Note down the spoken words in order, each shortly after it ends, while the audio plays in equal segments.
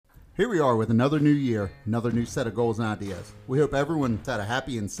Here we are with another new year, another new set of goals and ideas. We hope everyone's had a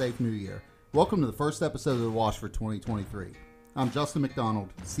happy and safe new year. Welcome to the first episode of The Wash for 2023. I'm Justin McDonald,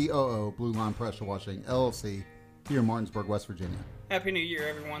 COO, Blue Line Pressure Washing, LLC, here in Martinsburg, West Virginia. Happy New Year,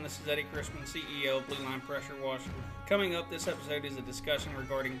 everyone. This is Eddie Chrisman, CEO of Blue Line Pressure Washing. Coming up, this episode is a discussion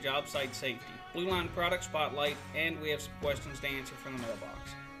regarding job site safety, Blue Line product spotlight, and we have some questions to answer from the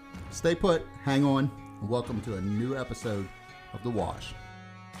mailbox. Stay put, hang on, and welcome to a new episode of The Wash.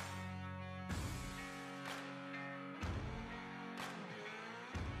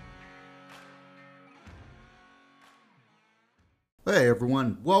 Hey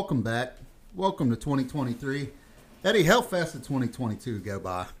everyone, welcome back. Welcome to 2023. Eddie, how fast did 2022 go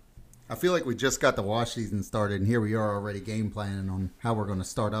by? I feel like we just got the wash season started, and here we are already game planning on how we're going to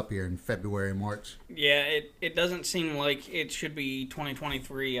start up here in February and March. Yeah, it doesn't seem like it should be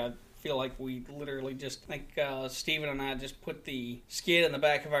 2023. I feel like we literally just, Steven and I just put the skid in the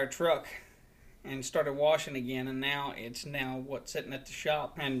back of our truck and started washing again, and now it's sitting at the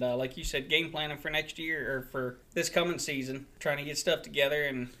shop. And like you said, game planning for next year, or for this coming season, trying to get stuff together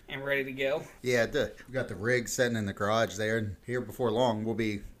and ready to go. Yeah, we got the rig sitting in the garage there, and here before long we'll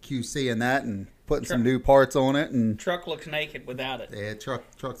be QCing that and putting some new parts on it. And truck looks naked without it. Yeah,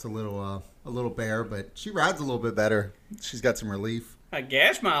 truck's a little bare, but she rides a little bit better. She's got some relief.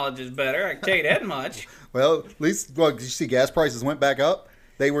 Gas mileage is better, I can tell you that much. Well, at least, did you see gas prices went back up?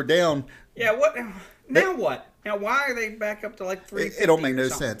 They were down. Yeah, what? Now what? Now why are they back up to like $3.50? It don't make no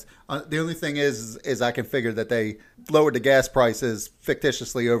sense. The only thing is I can figure that they lowered the gas prices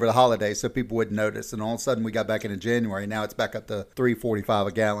fictitiously over the holidays so people wouldn't notice. And all of a sudden we got back into January. Now it's back up to $3.45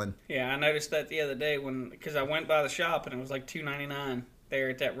 a gallon. Yeah, I noticed that the other day because I went by the shop and it was like $2.99 there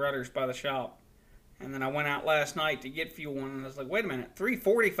at that Rutter's by the shop. And then I went out last night to get fuel and I was like, wait a minute,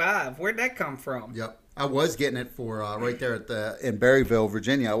 $3.45? Where'd that come from? Yep. I was getting it for right there in Berryville,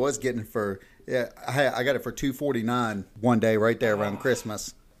 Virginia. I was getting it for I got it for $2.49 one day right there around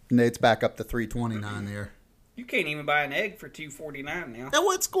Christmas, and it's back up to $3.29 there. You can't even buy an egg for $2.49 now. Now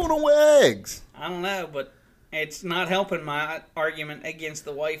what's going on with eggs? I don't know, but it's not helping my argument against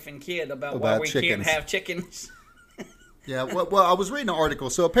the wife and kid about why we can't have chickens. Yeah, well, I was reading an article.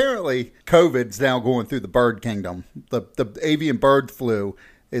 So apparently, COVID's now going through the bird kingdom. The avian bird flu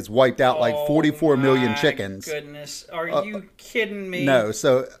is wiped out like 44 million chickens. Goodness, are you kidding me? No,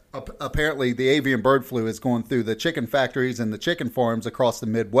 so apparently the avian bird flu is going through the chicken factories and the chicken farms across the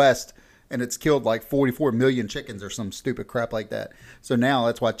Midwest, and it's killed like 44 million chickens or some stupid crap like that. So now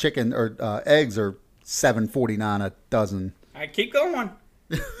that's why eggs are $7.49 a dozen. I keep going.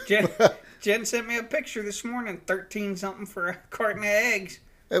 Jen sent me a picture this morning, 13 something for a carton of eggs.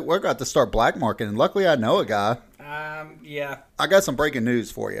 Hey, we're about to start black marketing. Luckily, I know a guy. Yeah. I got some breaking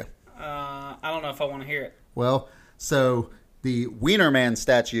news for you. I don't know if I want to hear it. Well, so the Wiener Man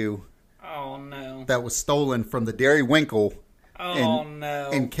statue. Oh no. That was stolen from the Dairy Winkle. Oh no.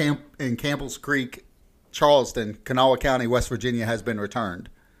 In Campbell's Creek, Charleston, Kanawha County, West Virginia, has been returned.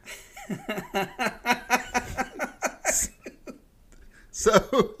 So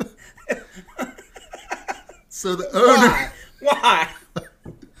the owner. Why?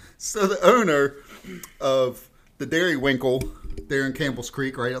 So the owner of the Dairy Winkle there in Campbell's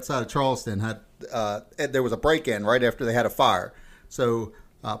Creek, right outside of Charleston, there was a break-in right after they had a fire. So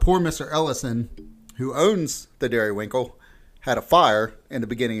poor Mr. Ellison, who owns the Dairy Winkle, had a fire in the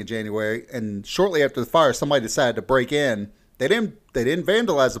beginning of January, and shortly after the fire, somebody decided to break in. They didn't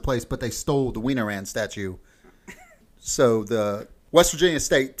vandalize the place, but they stole the Wiener Man statue. So the West Virginia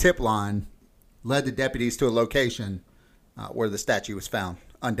State tip line led the deputies to a location where the statue was found,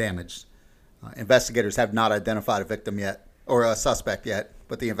 undamaged. Investigators have not identified a victim yet, or a suspect yet,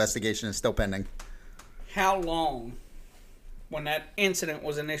 but the investigation is still pending. How long, when that incident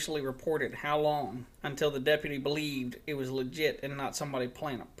was initially reported, how long until the deputy believed it was legit and not somebody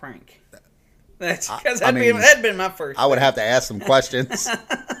playing a prank? That's because that'd been my first. I would have to ask some questions.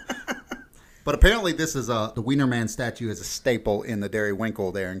 But apparently this is the Wiener Man statue is a staple in the Dairy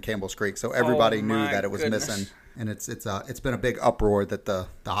Winkle there in Campbell's Creek, so everybody knew that it was missing. And it's been a big uproar that the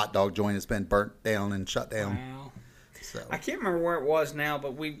hot dog joint has been burnt down and shut down. Wow. So I can't remember where it was now,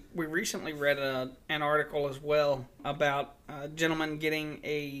 but we recently read an article as well about a gentleman getting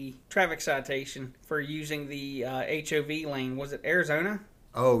a traffic citation for using the HOV lane. Was it Arizona?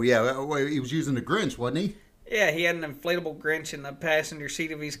 Oh yeah, he was using the Grinch, wasn't he? Yeah, he had an inflatable Grinch in the passenger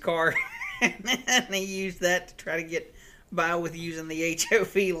seat of his car, and he used that to try to get by with using the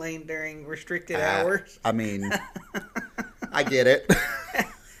HOV lane during restricted hours. I mean, I get it.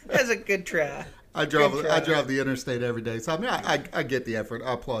 That's a good try. I drive the interstate every day, so I mean, I get the effort.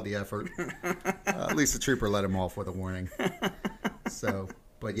 I applaud the effort. At least the trooper let him off with a warning. So,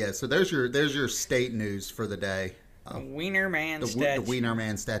 But yeah, so there's your state news for the day. Wiener Man The statue. Wiener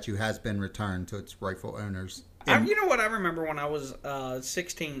Man statue has been returned to its rightful owners. You know what? I remember when I was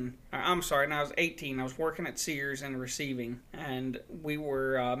 16. I'm sorry, when I was 18. I was working at Sears and receiving, and we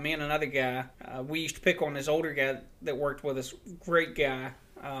were me and another guy. We used to pick on this older guy that worked with us. Great guy,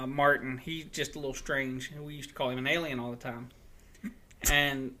 Martin. He's just a little strange. We used to call him an alien all the time.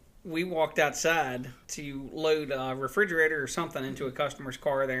 And we walked outside to load a refrigerator or something into a customer's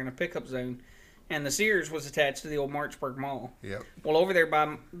car there in a pickup zone. And the Sears was attached to the old Martinsburg Mall. Yep. Well, over there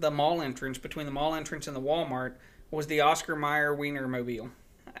by the mall entrance, between the mall entrance and the Walmart, was the Oscar Mayer Wienermobile.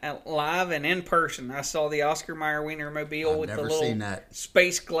 Live and in person, I saw the Oscar Mayer Wienermobile with the little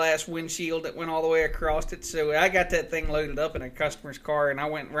space glass windshield that went all the way across it. So I got that thing loaded up in a customer's car, and I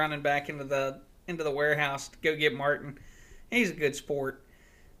went running back into the warehouse to go get Martin. He's a good sport.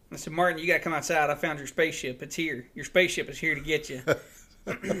 I said, Martin, you got to come outside. I found your spaceship. It's here. Your spaceship is here to get you.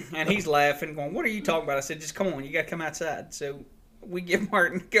 And he's laughing, going, what are you talking about? I said, just come on, you got to come outside. So we get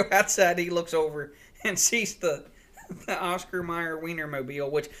Martin to go outside. He looks over and sees the Oscar Mayer Wienermobile,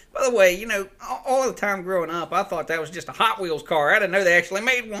 which, by the way, you know, all the time growing up, I thought that was just a Hot Wheels car. I didn't know they actually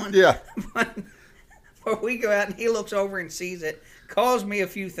made one. Yeah. But we go out and he looks over and sees it, calls me a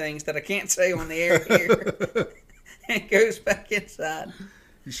few things that I can't say on the air here, and goes back inside.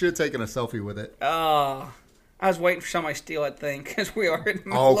 You should have taken a selfie with it. I was waiting for somebody to steal that thing because we are in the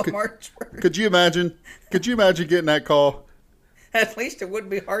middle of Martinsburg. Could you imagine? Could you imagine getting that call? At least it wouldn't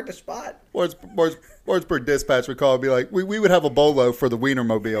be hard to spot. Warrensburg Dispatch would call and be like, we would have a bolo for the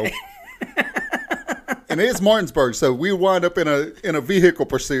Wienermobile. And it is Martinsburg, so we wind up in a vehicle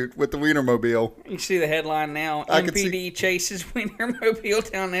pursuit with the Wienermobile. You see the headline now. MPD chases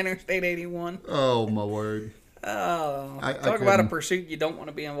Wienermobile down Interstate 81. Oh, my word. Talk about a pursuit you don't want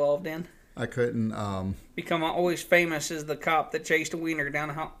to be involved in. I couldn't. Become always famous as the cop that chased a wiener down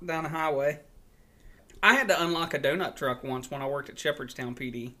a highway. I had to unlock a donut truck once when I worked at Shepherdstown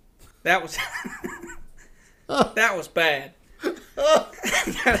PD. That was that was bad.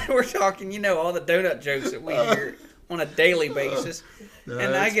 We're talking, you know, all the donut jokes that we hear on a daily basis.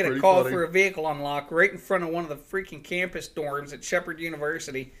 And I get a call for a vehicle unlock right in front of one of the freaking campus dorms at Shepherd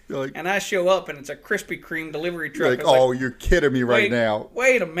University. And I show up and it's a Krispy Kreme delivery truck. Like, oh, you're kidding me right now.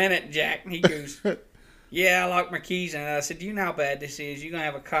 Wait a minute, Jack. And he goes, yeah, I locked my keys in. And I said, do you know how bad this is? You're going to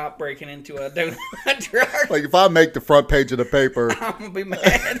have a cop breaking into a donut truck. Like, if I make the front page of the paper, I'm going to be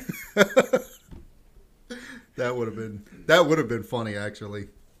mad. That would have been funny, actually.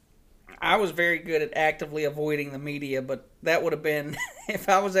 I was very good at actively avoiding the media, but that would have been, if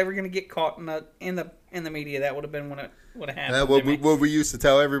I was ever going to get caught in the media, that would have been when it would have happened. What we used to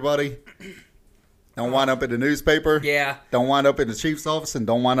tell everybody: don't wind up in the newspaper. Yeah. Don't wind up in the chief's office, and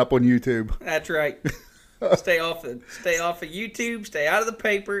don't wind up on YouTube. That's right. Stay off of YouTube. Stay out of the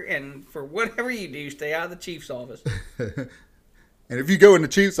paper, and for whatever you do, stay out of the chief's office. And if you go in the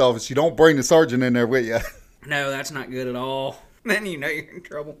chief's office, you don't bring the sergeant in there with you. No, that's not good at all. Then you know you're in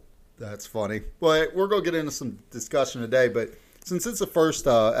trouble. That's funny. Well, we're going to get into some discussion today, but since it's the first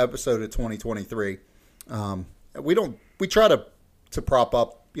episode of 2023, we try to prop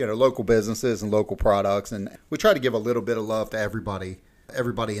up, you know, local businesses and local products, and we try to give a little bit of love to everybody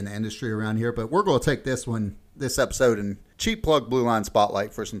in the industry around here. But we're going to take this episode and cheap plug Blue Line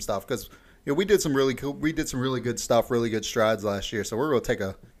Spotlight for some stuff, because you know, we did some really good stuff, really good strides last year. So we're going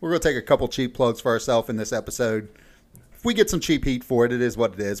to take a couple cheap plugs for ourselves in this episode. If we get some cheap heat for it, it is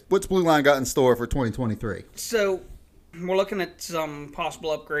what it is. What's Blue Line got in store for 2023? So we're looking at some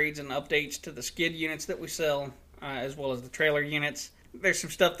possible upgrades and updates to the skid units that we sell, as well as the trailer units. There's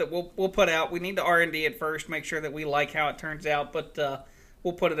some stuff that we'll put out. We need to R&D it first, make sure that we like how it turns out, but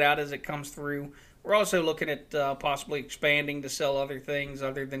we'll put it out as it comes through. We're also looking at possibly expanding to sell other things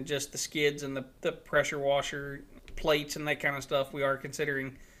other than just the skids and the pressure washer plates and that kind of stuff. We are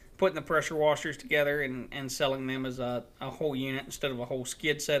considering putting the pressure washers together and selling them as a whole unit instead of a whole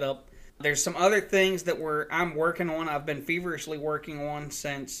skid setup. There's some other things that I'm working on. I've been feverishly working on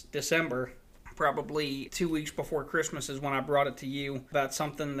since December. Probably 2 weeks before Christmas is when I brought it to you about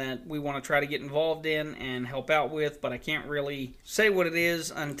something that we want to try to get involved in and help out with, but I can't really say what it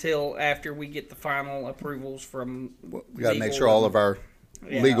is until after we get the final approvals from we got to make sure all of our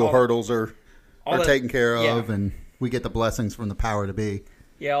legal hurdles are taken care of, and we get the blessings from the power to be.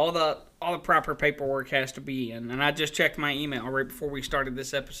 Yeah, all the proper paperwork has to be in, and I just checked my email right before we started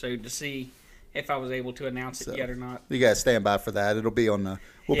this episode to see if I was able to announce it yet or not. You guys stand by for that. It'll be on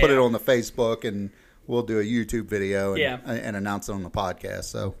we'll put it on the Facebook, and we'll do a YouTube video and announce it on the podcast.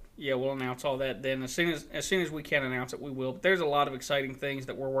 So yeah, we'll announce all that then as soon as we can announce it. We will. But there's a lot of exciting things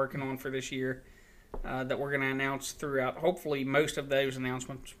that we're working on for this year. that we're going to announce throughout. Hopefully, most of those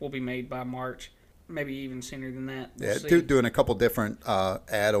announcements will be made by March, maybe even sooner than that. We'll doing a couple different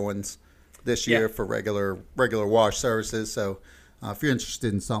add-ons this year for regular wash services. So if you're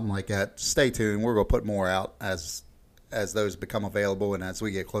interested in something like that, stay tuned. We're going to put more out as those become available and as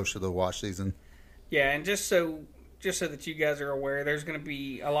we get closer to the wash season. Yeah, and just so that you guys are aware, there's going to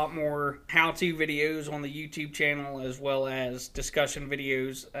be a lot more how-to videos on the YouTube channel, as well as discussion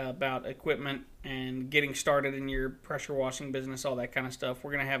videos about equipment and getting started in your pressure washing business, all that kind of stuff.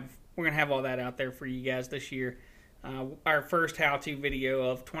 We're gonna have all that out there for you guys this year. Our first how-to video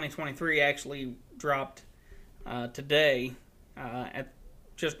of 2023 actually dropped today,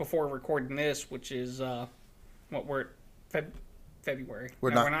 just before recording this, which is we're at February.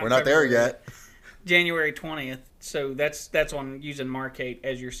 We're not there yet. January 20th. So that's on using Markate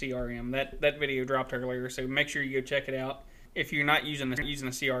as your CRM. That video dropped earlier, so make sure you go check it out. If you're not using a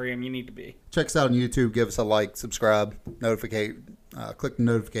CRM, you need to be. Check us out on YouTube. Give us a like, subscribe, click the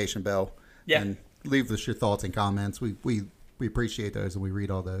notification bell, and leave us your thoughts and comments. We appreciate those, and we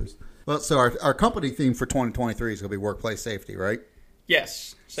read all those. Well, so our company theme for 2023 is going to be workplace safety, right?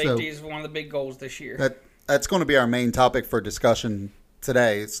 Yes, safety is one of the big goals this year. That's going to be our main topic for discussion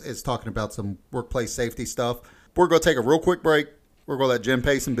today. Is talking about some workplace safety stuff. We're going to take a real quick break. We're going to let Jim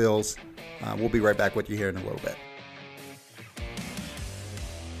pay some bills. We'll be right back with you here in a little bit.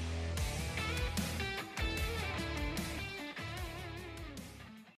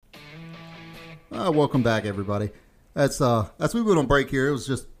 Welcome back, everybody. As we went on break here, it was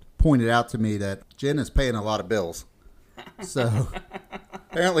just pointed out to me that Jen is paying a lot of bills. So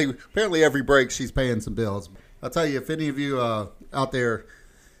apparently every break she's paying some bills. I'll tell you, if any of you out there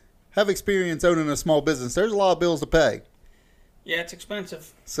have experience owning a small business, there's a lot of bills to pay. Yeah, it's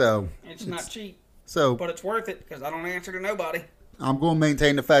expensive. So it's not cheap. So, but it's worth it because I don't answer to nobody. I'm going to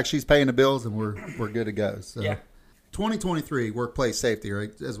maintain the fact she's paying the bills, and we're good to go. So, yeah. 2023 workplace safety,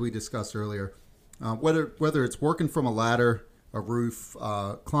 right? As we discussed earlier, whether it's working from a ladder, a roof,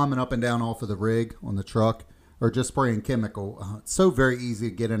 climbing up and down off of the rig on the truck, or just spraying chemical, it's so very easy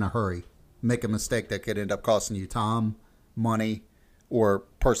to get in a hurry, make a mistake that could end up costing you time, money, or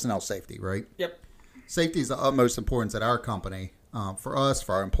personnel safety, right? Yep. Safety is the utmost importance at our company, for us,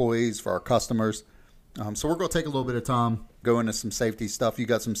 for our employees, for our customers. So we're going to take a little bit of time, go into some safety stuff. You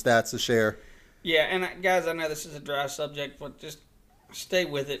got some stats to share. Yeah, and guys, I know this is a dry subject, but just stay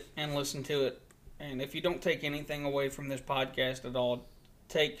with it and listen to it. And if you don't take anything away from this podcast at all,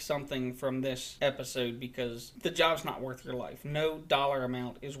 take something from this episode, because the job's not worth your life. No dollar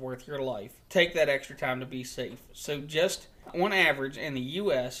amount is worth your life. Take that extra time to be safe. So just on average in the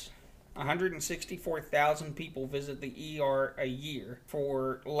U.S., 164,000 people visit the ER a year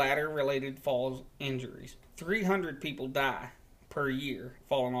for ladder-related falls injuries. 300 people die per year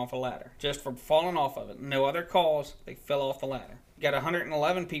falling off a ladder, just from falling off of it. No other cause, they fell off the ladder. Got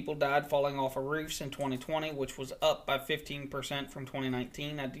 111 people died falling off of roofs in 2020, which was up by 15% from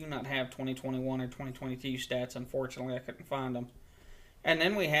 2019. I do not have 2021 or 2022 stats, unfortunately. I couldn't find them. And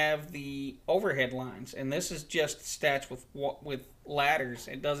then we have the overhead lines, and this is just stats with ladders.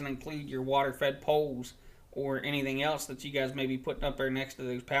 It doesn't include your water-fed poles or anything else that you guys may be putting up there next to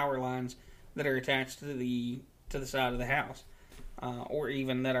those power lines that are attached to the side of the house. Or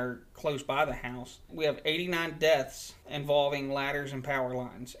even that are close by the house. We have 89 deaths involving ladders and power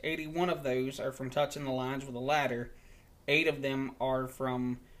lines. 81 of those are from touching the lines with a ladder. 8 of them are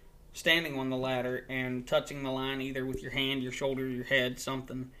from standing on the ladder and touching the line either with your hand, your shoulder, your head,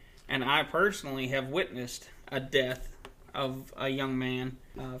 something. And I personally have witnessed a death of a young man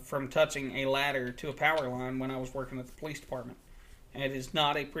from touching a ladder to a power line when I was working at the police department. And it is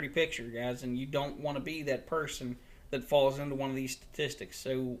not a pretty picture, guys, and you don't want to be that person that falls into one of these statistics.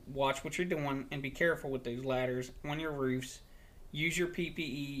 So watch what you're doing and be careful with those ladders on your roofs. Use your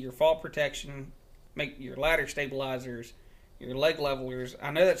PPE, your fall protection, make your ladder stabilizers, your leg levelers.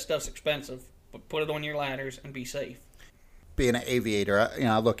 I know that stuff's expensive, but put it on your ladders and be safe. Being an aviator,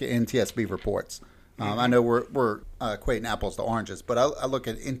 I look at NTSB reports. I know we're equating apples to oranges, but I look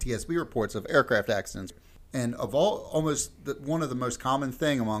at NTSB reports of aircraft accidents. And of one of the most common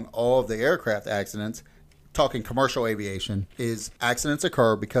thing among all of the aircraft accidents, talking commercial aviation, is accidents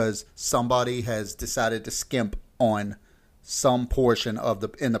occur because somebody has decided to skimp on some portion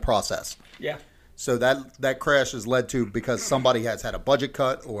in the process. Yeah. So that crash is led to because somebody has had a budget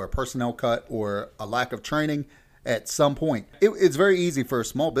cut or a personnel cut or a lack of training at some point. It's very easy for a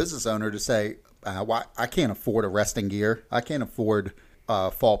small business owner to say, I can't afford a resting gear. I can't afford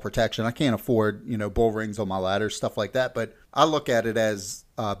fall protection. I can't afford, bull rings on my ladder, stuff like that. But I look at it as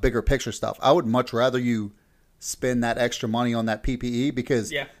bigger picture stuff. I would much rather you spend that extra money on that PPE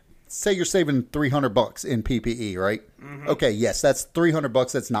because say you're saving $300 in PPE, right? Mm-hmm. Okay, yes, that's $300.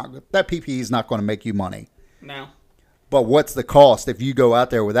 That PPE is not going to make you money. No. But what's the cost if you go out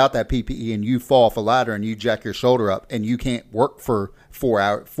there without that PPE and you fall off a ladder and you jack your shoulder up and you can't work for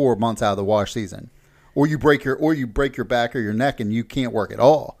 4 months out of the wash season, or you break your back or your neck and you can't work at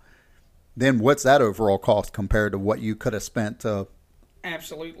all? Then what's that overall cost compared to what you could have spent?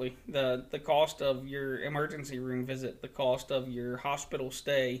 Absolutely, the cost of your emergency room visit, the cost of your hospital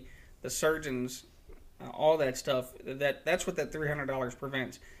stay, the surgeons, all that stuff. That's what that $300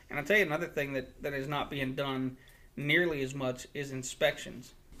 prevents. And I'll tell you another thing that is not being done nearly as much is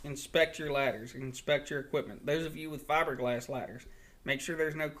inspections. Inspect your ladders, inspect your equipment. Those of you with fiberglass ladders, make sure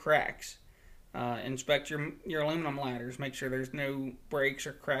there's no cracks. Inspect your aluminum ladders. Make sure there's no breaks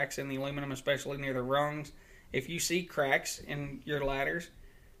or cracks in the aluminum, especially near the rungs. If you see cracks in your ladders,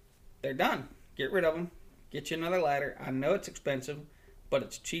 they're done. Get rid of them. Get you another ladder. I know it's expensive, but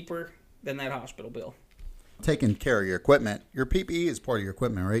it's cheaper than that hospital bill. Taking care of your equipment. Your PPE is part of your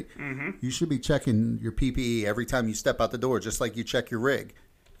equipment, right? Mm-hmm. You should be checking your PPE every time you step out the door, just like you check your rig.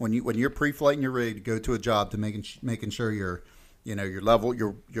 When you're pre-flighting your rig to go to a job, to making sure your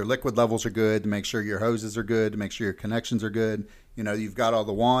liquid levels are good, to make sure your hoses are good, to make sure your connections are good. You've got all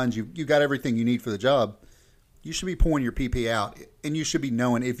the wands, you've got everything you need for the job. You should be pulling your PPE out, and you should be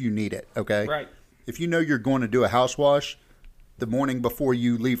knowing if you need it. Okay, right. If you know you're going to do a house wash the morning before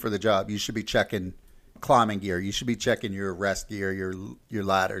you leave for the job, you should be checking climbing gear. You should be checking your rest gear, your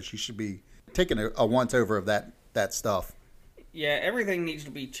ladders. You should be taking a once over of that stuff. Yeah, everything needs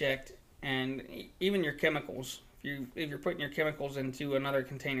to be checked, and even your chemicals. If you're putting your chemicals into another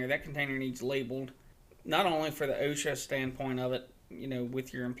container, that container needs labeled, not only for the OSHA standpoint of it,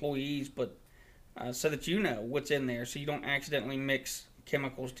 with your employees, but so that you know what's in there, so you don't accidentally mix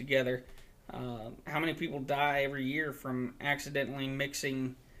chemicals together. How many people die every year from accidentally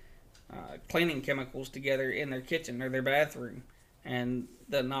mixing cleaning chemicals together in their kitchen or their bathroom, and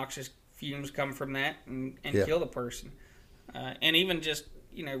the noxious fumes come from that and kill the person. And even just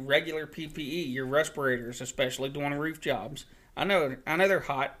regular PPE, your respirators, especially doing roof jobs. I know they're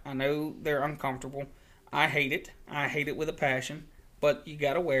hot. I know they're uncomfortable. I hate it. I hate it with a passion. But you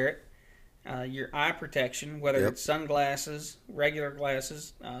got to wear it. Your eye protection, whether it's sunglasses, regular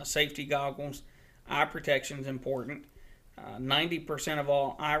glasses, safety goggles, eye protection is important. 90% of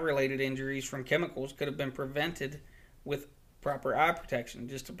all eye-related injuries from chemicals could have been prevented with proper eye protection.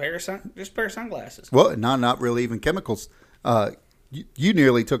 Just a pair of sunglasses. Well, not really even chemicals. You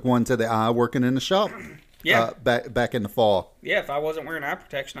nearly took one to the eye working in the shop. Yeah. Back in the fall. Yeah, if I wasn't wearing eye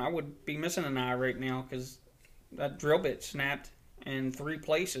protection, I would be missing an eye right now because that drill bit snapped in 3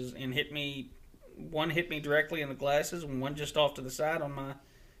 places and hit me. One hit me directly in the glasses, and one just off to the side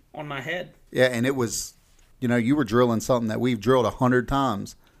on my head. Yeah, and it was, you were drilling something that we've drilled 100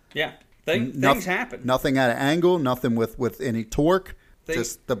 times. Yeah, things happen. Nothing at an angle, nothing with any torque.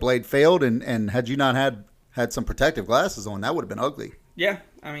 Just the blade failed, and had you not had some protective glasses on, that would have been ugly. Yeah,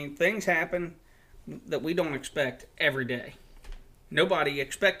 I mean, things happen that we don't expect every day. Nobody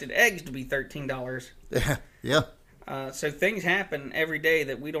expected eggs to be $13. Yeah. So things happen every day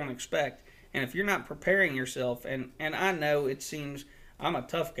that we don't expect. And if you're not preparing yourself, and I know it seems I'm a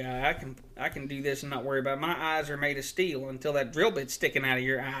tough guy, I can do this and not worry about it. My eyes are made of steel until that drill bit's sticking out of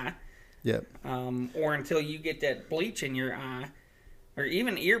your eye. Yep. Or until you get that bleach in your eye. Or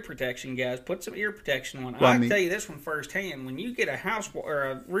even ear protection, guys. Put some ear protection on. I can tell you this one firsthand. When you get a or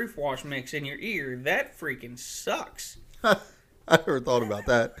a roof wash mix in your ear, that freaking sucks. I never thought about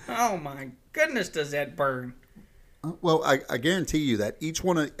that. Oh my goodness, does that burn? Well, I guarantee you that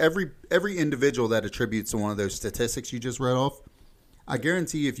every individual that attributes to one of those statistics you just read off, I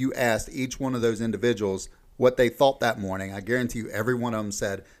guarantee you if you asked each one of those individuals what they thought that morning, I guarantee you every one of them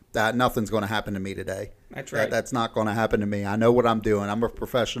said that nothing's going to happen to me today. That's right. That's not going to happen to me. I know what I'm doing. I'm a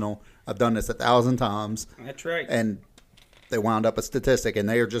professional. I've done this 1,000 times. That's right. And they wound up a statistic, and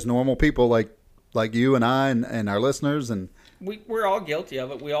they are just normal people like you and I and our listeners. And we're all guilty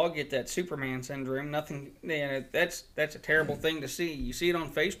of it. We all get that Superman syndrome. Nothing. That's a terrible thing to see. You see it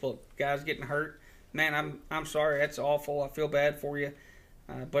on Facebook. Guys getting hurt. Man, I'm sorry. That's awful. I feel bad for you.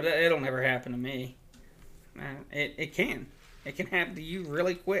 But it'll never happen to me. It can. It can happen to you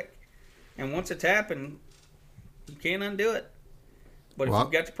really quick. And once it's happened, you can't undo it. But if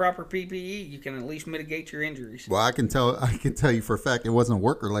you've got the proper PPE, you can at least mitigate your injuries. Well, I can tell you for a fact it wasn't a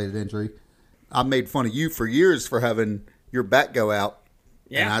work-related injury. I made fun of you for years for having your back go out.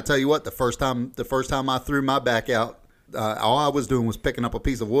 Yeah. And I tell you what, the first time I threw my back out, all I was doing was picking up a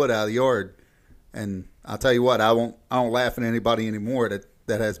piece of wood out of the yard. And I'll tell you what, I don't laugh at anybody anymore that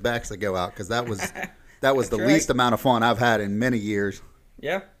has backs that go out, because that was the least amount of fun I've had in many years.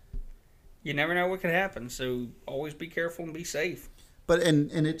 Yeah. You never know what could happen, so always be careful and be safe. But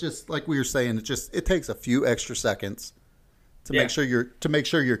and it just like we were saying, it takes a few extra seconds to Yeah. make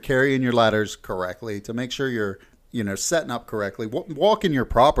sure you're carrying your ladders correctly, to make sure you're setting up correctly, walking your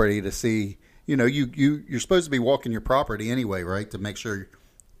property to see you're supposed to be walking your property anyway, right? To make sure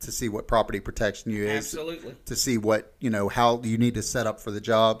to see what property protection you is, Absolutely. to see what how you need to set up for the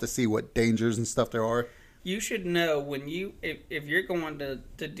job, to see what dangers and stuff there are. You should know when if you're going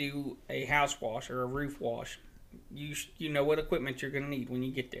to do a house wash or a roof wash, you know what equipment you're going to need when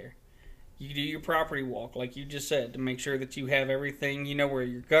you get there. You do your property walk, like you just said, to make sure that you have everything. You know where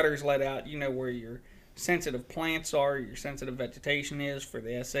your gutters let out. You know where your sensitive plants are, your sensitive vegetation is for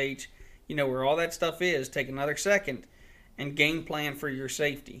the SH. You know where all that stuff is. Take another second and game plan for your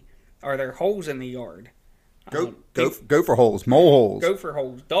safety. Are there holes in the yard? Go for holes, mole holes. Gopher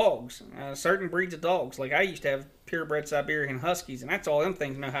holes, dogs, certain breeds of dogs. Like I used to have purebred Siberian Huskies, and that's all them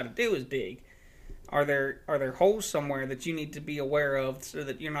things know how to do is dig. Are there holes somewhere that you need to be aware of so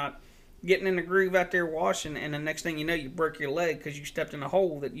that you're not getting in the groove out there washing, and the next thing you know, you broke your leg because you stepped in a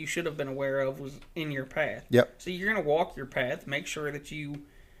hole that you should have been aware of was in your path. Yep. So you're going to walk your path, make sure that you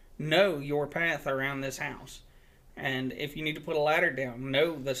know your path around this house. And if you need to put a ladder down,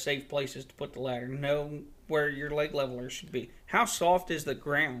 know the safe places to put the ladder. Know where your leg leveler should be. How soft is the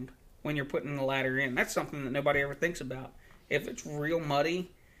ground when you're putting the ladder in? That's something that nobody ever thinks about. If it's real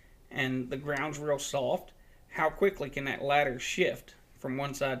muddy and the ground's real soft, how quickly can that ladder shift from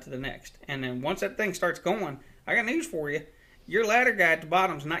one side to the next? And then once that thing starts going, I got news for you. Your ladder guy at the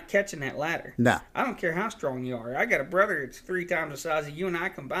bottom's not catching that ladder. No. I don't care how strong you are. I got a brother that's 3 times the size of you and I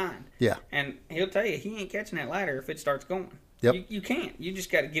combined. Yeah. And he'll tell you he ain't catching that ladder if it starts going. Yep. You can't. You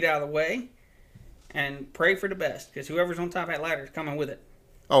just got to get out of the way and pray for the best, because whoever's on top of that ladder is coming with it.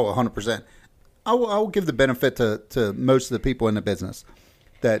 Oh, 100%. I will give the benefit to most of the people in the business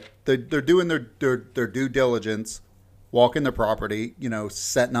that they're doing their due diligence, walking their property,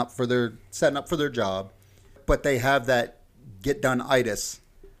 setting up for their job, but they have that get done itis.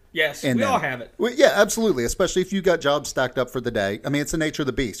 Yes, we all have it. Well, yeah, absolutely. Especially if you got jobs stacked up for the day. I mean, it's the nature of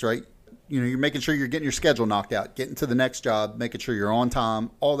the beast, right? You're making sure you're getting your schedule knocked out, getting to the next job, making sure you're on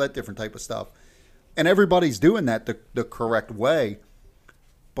time, all that different type of stuff. And everybody's doing that the correct way.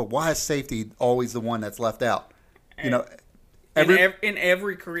 But why is safety always the one that's left out? In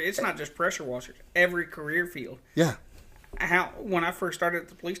every career, it's not just pressure washers. Every career field. Yeah. When I first started at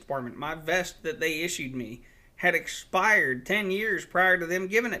the police department, my vest that they issued me had expired 10 years prior to them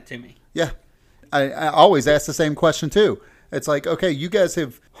giving it to me. Yeah. I always ask the same question too. It's like, okay, you guys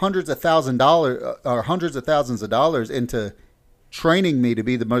have hundreds of thousands of dollars into training me to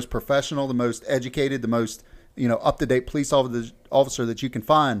be the most professional, the most educated, the most, up-to-date police officer that you can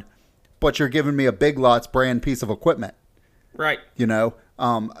find, but you're giving me a Big Lots brand piece of equipment. Right.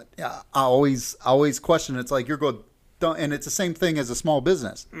 I always question. It's like and it's the same thing as a small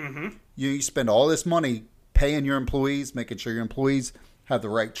business. Mm-hmm. You spend all this money paying your employees, making sure your employees have the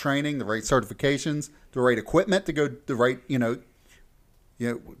right training, the right certifications, the right equipment to go, the right,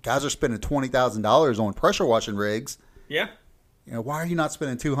 guys are spending $20,000 on pressure washing rigs. Yeah. Why are you not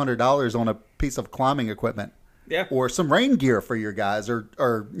spending $200 on a piece of climbing equipment? Yeah. Or some rain gear for your guys, or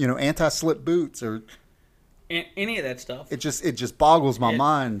anti-slip boots, or any of that stuff. It just boggles my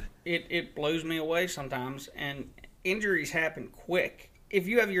mind. It blows me away sometimes, and injuries happen quick. If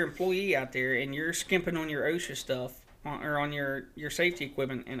you have your employee out there and you're skimping on your OSHA stuff or on your safety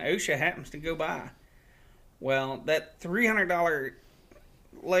equipment, and OSHA happens to go by, well, that $300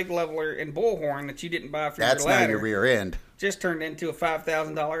 leg leveler and bullhorn that you didn't buy for That's your ladder, not your rear end, just turned into a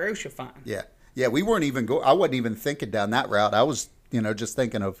 $5,000 OSHA fine. Yeah. We weren't even I wasn't even thinking down that route. I was just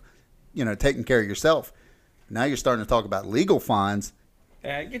thinking of taking care of yourself. Now you're starting to talk about legal fines.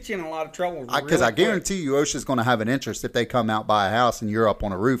 It gets you in a lot of trouble. Because I guarantee you OSHA's going to have an interest if they come out by a house and you're up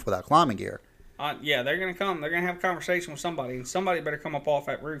on a roof without climbing gear. Yeah, they're going to come. They're going to have a conversation with somebody, and somebody better come up off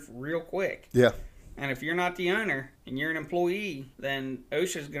that roof real quick. Yeah. And if you're not the owner and you're an employee, then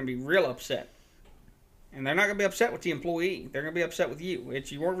OSHA's going to be real upset. And they're not going to be upset with the employee. They're going to be upset with you.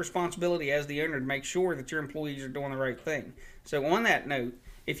 It's your responsibility as the owner to make sure that your employees are doing the right thing. So on that note,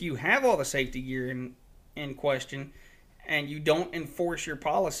 if you have all the safety gear in question and you don't enforce your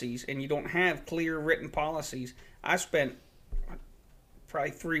policies and you don't have clear written policies, I spent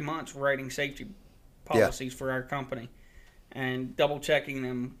probably 3 months writing safety policies for our company and double checking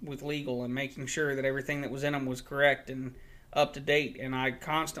them with legal and making sure that everything that was in them was correct and up to date. And I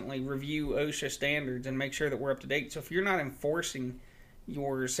constantly review OSHA standards and make sure that we're up to date. So if you're not enforcing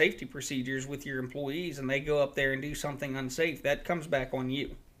your safety procedures with your employees and they go up there and do something unsafe, that comes back on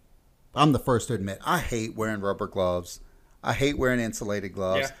you. I'm the first to admit I hate wearing rubber gloves. I hate wearing insulated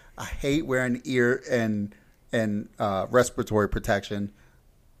gloves. Yeah. I hate wearing ear and respiratory protection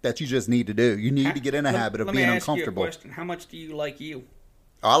that you just need to do. You need to get in a habit of being uncomfortable. Let me ask you a question. How much do you like you?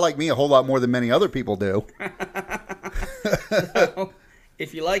 I like me a whole lot more than many other people do. So,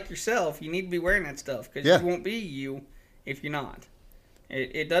 if you like yourself, you need to be wearing that stuff because you won't be you if you're not.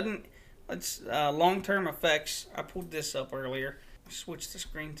 It doesn't. It's long-term effects. I pulled this up earlier. Switched the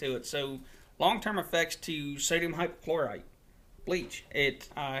screen to it. So long-term effects to sodium hypochlorite bleach. It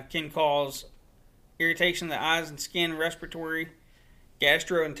can cause irritation of the eyes and skin, respiratory,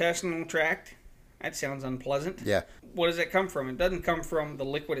 gastrointestinal tract. That sounds unpleasant. Yeah. What does it come from? It doesn't come from the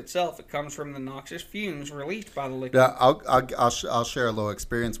liquid itself. It comes from the noxious fumes released by the liquid. Yeah, I'll share a little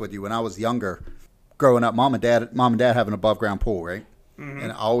experience with you. When I was younger, growing up, mom and dad have an above ground pool, right? Mm-hmm.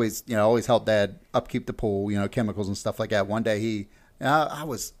 And I always helped dad upkeep the pool, chemicals and stuff like that. One day I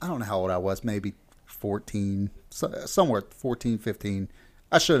don't know how old I was, maybe 14, somewhere 14, 15.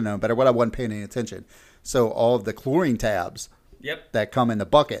 I should have known better, but I wasn't paying any attention. So all of the chlorine tabs that come in the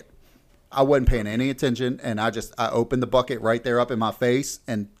bucket, I wasn't paying any attention, and I opened the bucket right there up in my face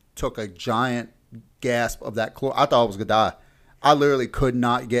and took a giant gasp of that chlorine. I thought I was going to die. I literally could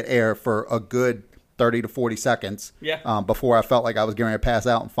not get air for a good 30 to 40 seconds before I felt like I was going to pass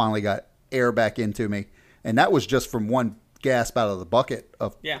out and finally got air back into me. And that was just from one gasp out of the bucket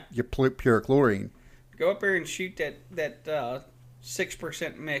of your pure chlorine. Go up there and shoot that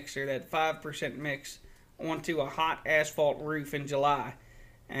 6% mix or that 5% mix onto a hot asphalt roof in July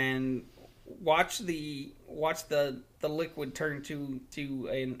and watch the liquid turn to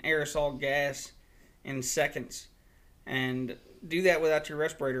an aerosol gas in seconds, and do that without your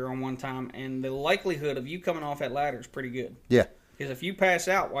respirator on one time, and the likelihood of you coming off that ladder is pretty good. Yeah. Because if you pass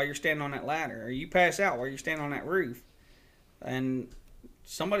out while you're standing on that ladder, or you pass out while you're standing on that roof, and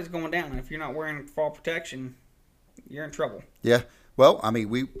somebody's going down, and if you're not wearing fall protection, you're in trouble. Yeah. Well, I mean,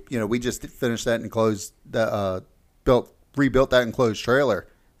 we just finished that enclosed, rebuilt that enclosed trailer.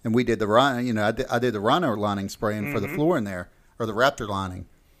 And we did the rhino, I did the rhino lining spraying for the floor in there, or the raptor lining.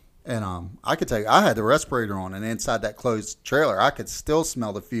 And I could tell you, I had the respirator on, and inside that closed trailer, I could still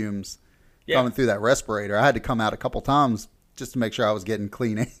smell the fumes coming through that respirator. I had to come out a couple times just to make sure I was getting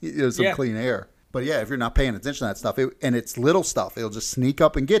clean, clean air. But yeah, if you're not paying attention to that stuff, and it's little stuff, it'll just sneak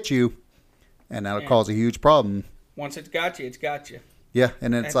up and get you, and that'll cause a huge problem. Once it's got you, it's got you. Yeah,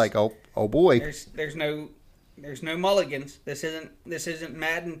 and then it's like, oh boy. There's no mulligans. This isn't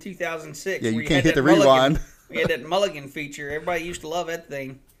Madden 2006. Yeah, you can't hit the rewind. We had that mulligan feature. Everybody used to love that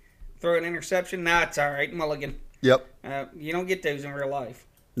thing. Throw an interception. Nah, it's all right. Mulligan. Yep. You don't get those in real life.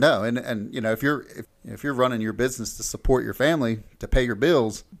 No, and if you're running your business to support your family, to pay your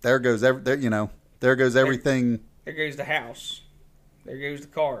bills, there goes everything. There goes the house. There goes the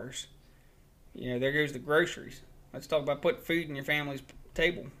cars. There goes the groceries. Let's talk about putting food in your family's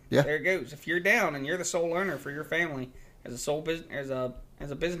table. Yeah. There it goes. If you're down and you're the sole earner for your family as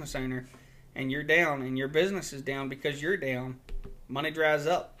a business owner, and you're down and your business is down because you're down, money dries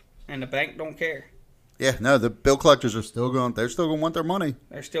up and the bank don't care. Yeah, no, the bill collectors are still going. They're still going to want their money.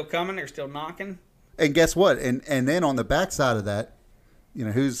 They're still coming. They're still knocking. And guess what? And then on the backside of that,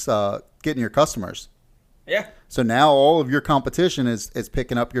 who's getting your customers? Yeah. So now all of your competition is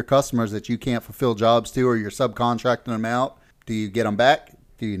picking up your customers that you can't fulfill jobs to, or you're subcontracting them out. Do you get them back?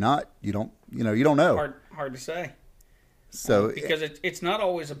 Do you not? You don't. You don't know. Hard to say. So because it's not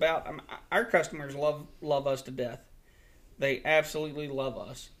always about. Our customers love us to death. They absolutely love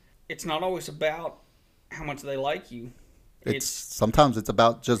us. It's not always about how much they like you. Sometimes it's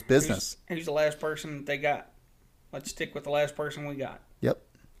about just business. Who's the last person they got? Let's stick with the last person we got. Yep.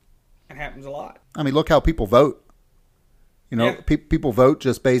 It happens a lot. I mean, look how people vote. People vote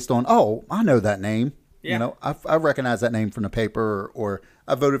just based on, I know that name. Yeah. I recognize that name from the paper, or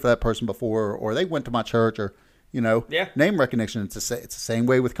I voted for that person before, or they went to my church, or, name recognition. It's the same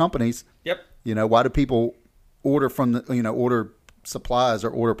way with companies. Yep. Why do people order from order supplies or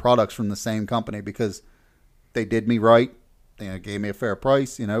order products from the same company? Because they did me right. They gave me a fair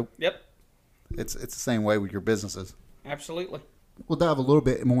price, Yep. It's the same way with your businesses. Absolutely. We'll dive a little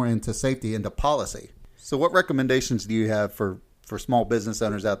bit more into safety, into policy. So what recommendations do you have for small business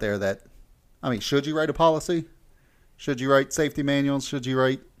owners out there that, should you write a policy? Should you write safety manuals? Should you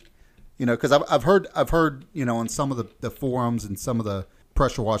write, because I've heard, on some of the forums and some of the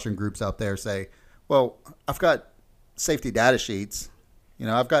pressure washing groups out there say, well, I've got safety data sheets.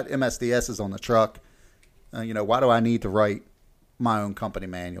 I've got MSDSs on the truck. Why do I need to write my own company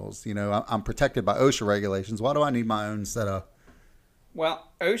manuals? I'm protected by OSHA regulations. Why do I need my own set of?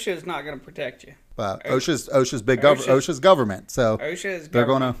 Well, OSHA is not going to protect you. OSHA's big government. OSHA's government. So OSHA is government, they're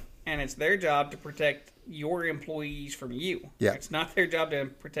going to, and it's their job to protect your employees from you. Yeah. It's not their job to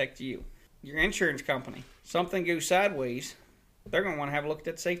protect you. Your insurance company, something goes sideways, they're going to want to have a look at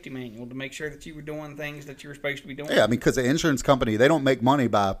that safety manual to make sure that you were doing things that you were supposed to be doing. Yeah, I mean, because the insurance company, they don't make money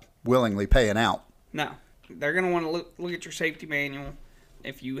by willingly paying out. No. They're going to want to look at your safety manual.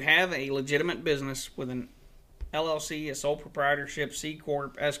 If you have a legitimate business with an LLC, a sole proprietorship, C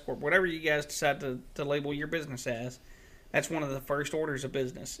Corp, S Corp, whatever you guys decide to label your business as, that's one of the first orders of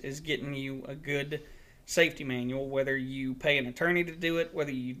business, is getting you a good safety manual, whether you pay an attorney to do it,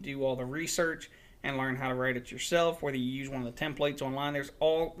 whether you do all the research and learn how to write it yourself, whether you use one of the templates online.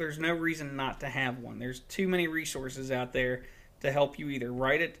 There's no reason not to have one. There's too many resources out there to help you either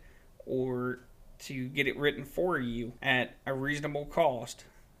write it or to get it written for you at a reasonable cost,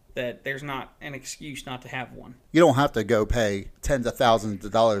 that there's not an excuse not to have one. You don't have to go pay tens of thousands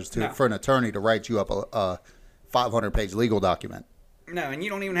of dollars No. for an attorney to write you up a 500-page legal document. No, and you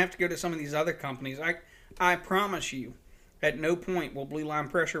don't even have to go to some of these other companies. I promise you, at no point will Blue Line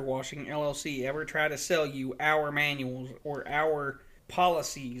Pressure Washing LLC ever try to sell you our manuals or our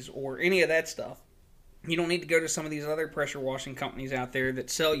policies or any of that stuff. You don't need to go to some of these other pressure washing companies out there that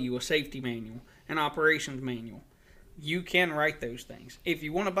sell you a safety manual, an operations manual. You can write those things. If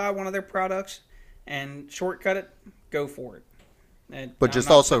you want to buy one of their products and shortcut it, go for it. But just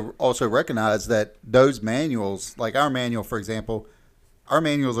also recognize that those manuals, like our manual, for example, our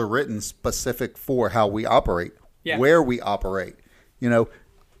manuals are written specific for how we operate, where we operate. You know,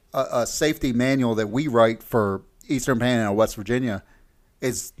 a safety manual that we write for Eastern Panhandle, West Virginia,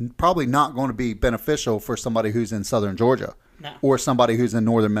 is probably not going to be beneficial for somebody who's in Southern Georgia or somebody who's in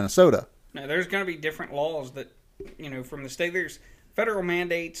Northern Minnesota. No, there's going to be different laws that, from the state. There's federal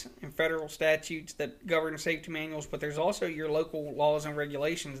mandates and federal statutes that govern safety manuals, but there's also your local laws and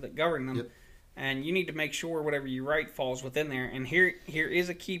regulations that govern them. Yep. And you need to make sure whatever you write falls within there. And here is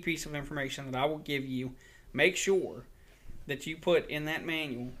a key piece of information that I will give you. Make sure that you put in that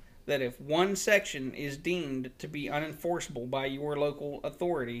manual that if one section is deemed to be unenforceable by your local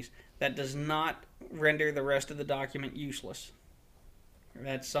authorities, that does not render the rest of the document useless.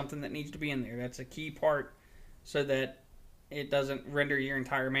 That's something that needs to be in there. That's a key part so that it doesn't render your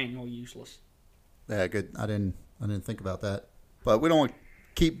entire manual useless. Yeah, good. I didn't think about that. But we don't want to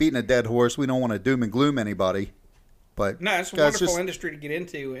keep beating a dead horse. We don't want to doom and gloom anybody. But no, it's a wonderful industry to get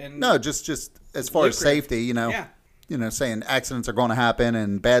into. And no, just as far as safety, saying accidents are going to happen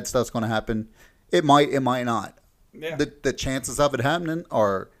and bad stuff's going to happen. It might not. Yeah. The chances of it happening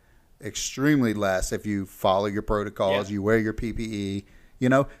are extremely less if you follow your protocols, you wear your PPE.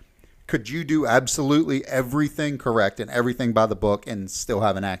 Could you do absolutely everything correct and everything by the book and still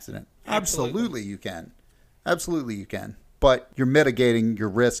have an accident? Absolutely you can. Absolutely you can. But you're mitigating your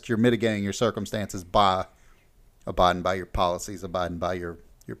risk, you're mitigating your circumstances by abiding by your policies, abiding by your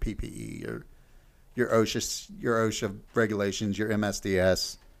PPE, your OSHA regulations, your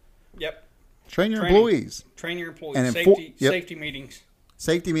MSDS. Yep. Train your employees. Train your employees. And safety meetings.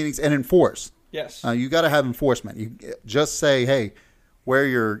 Safety meetings and enforce. Yes. You got to have enforcement. You just say, hey, wear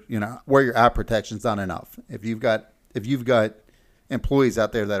your eye protection's not enough. If you've got employees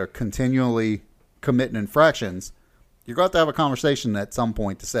out there that are continually committing infractions, you're going to have a conversation at some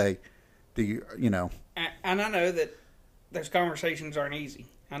point to say, And I know that those conversations aren't easy.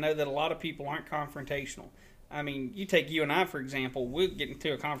 I know that a lot of people aren't confrontational. I mean, you take you and I, for example, we'll get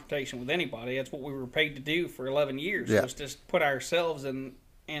into a confrontation with anybody. That's what we were paid to do for 11 years, was just put ourselves in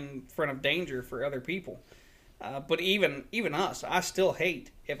front of danger for other people. But even us, I still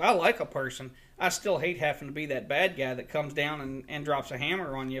hate, if I like a person, I still hate having to be that bad guy that comes down and drops a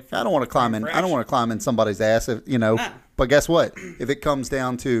hammer on you. I don't want to climb in. I don't want to climb in somebody's ass, No. But guess what? If it comes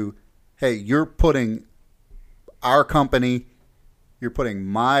down to, hey, you're putting our company, you're putting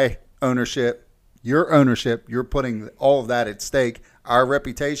my ownership, your ownership, you're putting all of that at stake, our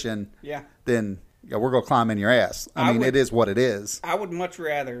reputation, then we're going to climb in your ass. I mean, it is what it is. I would much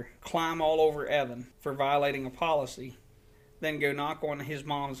rather climb all over Evan for violating a policy than go knock on his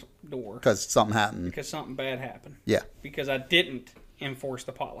mom's door. Because something happened. Because something bad happened. Yeah. Because I didn't enforce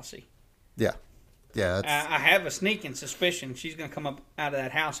the policy. Yeah. Yeah. I have a sneaking suspicion she's going to come up out of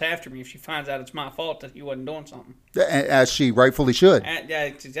that house after me if she finds out it's my fault that he wasn't doing something. As she rightfully should.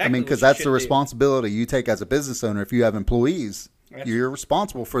 That's exactly. I mean, because that's the responsibility you take as a business owner. If you have employees, you're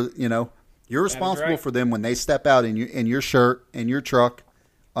responsible for, you're responsible for them when they step out in your shirt, in your truck,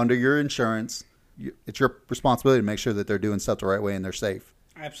 under your insurance. It's your responsibility to make sure that they're doing stuff the right way and they're safe.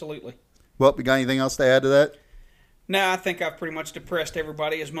 Absolutely. Well, you got anything else to add to that? No, I think I've pretty much depressed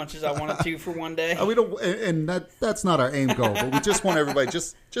everybody as much as I wanted to for one day. We don't, and that's not our aim goal. But we just want everybody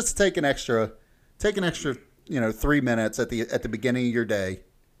just to take an extra 3 minutes at the beginning of your day,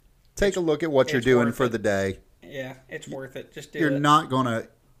 take a look at what you're doing for the day. Yeah, it's worth it. Just do You're it. not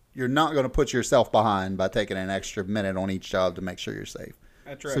gonna put yourself behind by taking an extra minute on each job to make sure you're safe.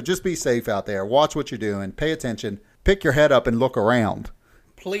 That's right. So just be safe out there. Watch what you're doing. Pay attention. Pick your head up and look around.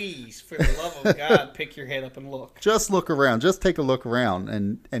 Please, for the love of God, pick your head up and look. Just look around. Just take a look around,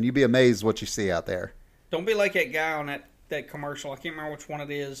 and you'd be amazed what you see out there. Don't be like that guy on that commercial. I can't remember which one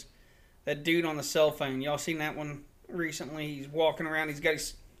it is. That dude on the cell phone. Y'all seen that one recently? He's walking around. He's got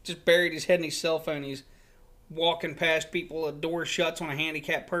just buried his head in his cell phone. He's walking past people. A door shuts on a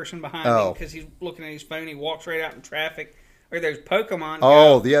handicapped person behind him because he's looking at his phone. He walks right out in traffic. Or there's Pokemon.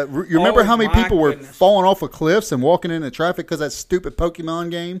 Oh, yeah. You remember how many people were goodness. falling off of cliffs and walking into traffic because of that stupid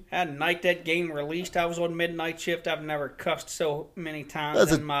Pokemon game? That night that game released, I was on midnight shift. I've never cussed so many times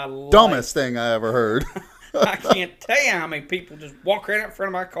That's in my life. Dumbest thing I ever heard. I can't tell you how many people just walk right out in front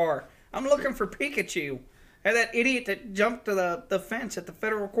of my car. I'm looking for Pikachu. And that idiot that jumped to the fence at the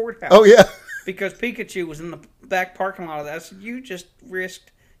federal courthouse. Oh, yeah. Because Pikachu was in the back parking lot of that. I said, you just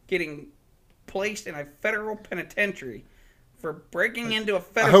risked getting placed in a federal penitentiary for breaking into a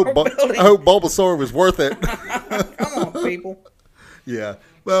federal building. I hope Bulbasaur was worth it. Come on, people. Yeah.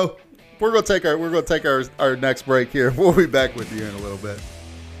 Well, we're gonna take our next break here. We'll be back with you in a little bit.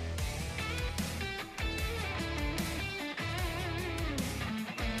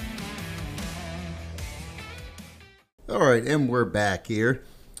 All right, and we're back here.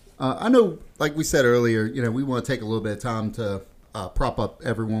 I know, like we said earlier, we want to take a little bit of time to prop up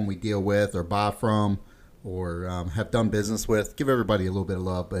everyone we deal with or buy from or have done business with. Give everybody a little bit of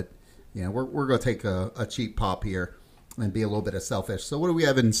love, but we're going to take a cheap pop here and be a little bit of selfish. So what do we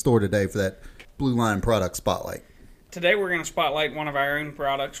have in store today for that Blue Line product spotlight? Today we're going to spotlight one of our own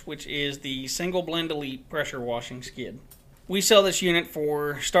products, which is the Single Blend Elite Pressure Washing Skid. We sell this unit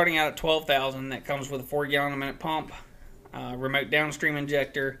for starting out at $12,000. That comes with a 4-gallon a minute pump, remote downstream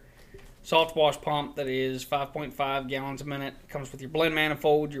injector, soft wash pump that is 5.5 gallons a minute. Comes with your blend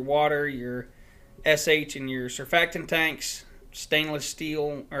manifold, your water, your SH and your surfactant tanks,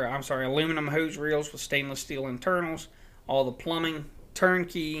 aluminum hose reels with stainless steel internals, all the plumbing,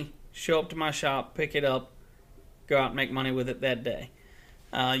 turnkey. Show up to my shop, pick it up, go out and make money with it that day.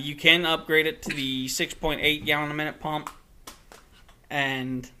 You can upgrade it to the 6.8 gallon a minute pump,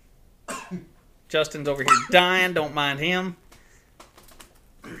 and Justin's over here dying, don't mind him.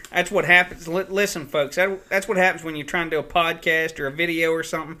 That's what happens. Listen, folks, that's what happens when you're trying to do a podcast or a video or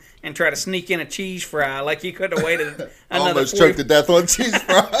something and try to sneak in a cheese fry. Like you could have waited another almost choked to death on cheese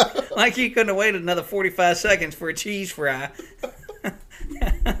fry. Like you couldn't have waited another 45 seconds for a cheese fry.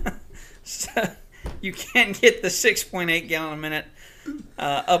 So you can get the 6.8 gallon a minute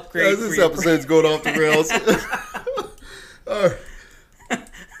upgrade. This episode's going off the rails.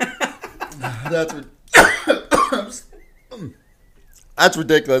 That's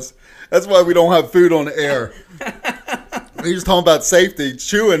ridiculous. That's why we don't have food on the air. We're just talking about safety.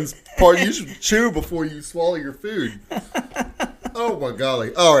 Chewing's part. You should chew before you swallow your food. Oh my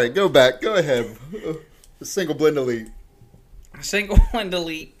golly! All right, go back. Go ahead. The Single Blend Elite. Single Blend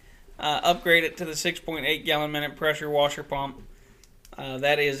Elite. Upgrade it to the 6.8 gallon minute pressure washer pump.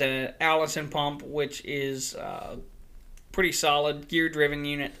 That is an Allison pump, which is pretty solid gear driven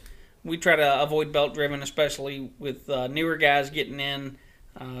unit. We try to avoid belt driven, especially with newer guys getting in.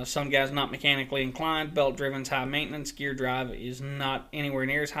 Some guys not mechanically inclined. Belt driven's high maintenance. Gear drive is not anywhere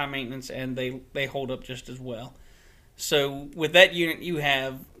near as high maintenance, and they hold up just as well. So with that unit, you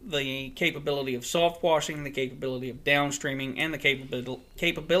have the capability of soft washing, the capability of downstreaming, and the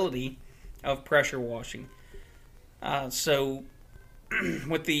capability of pressure washing. So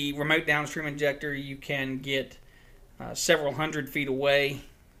with the remote downstream injector, you can get several hundred feet away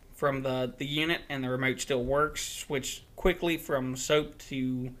from the unit, and the remote still works. Switch quickly from soap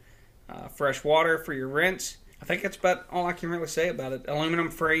to fresh water for your rinse. I think that's about all I can really say about it.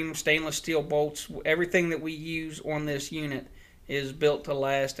 Aluminum frame, stainless steel bolts, everything that we use on this unit is built to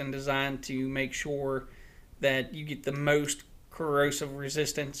last and designed to make sure that you get the most corrosive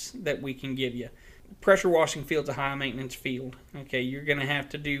resistance that we can give you. Pressure washing field's a high maintenance field. Okay, you're going to have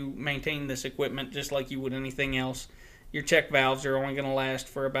to maintain this equipment just like you would anything else. Your check valves are only going to last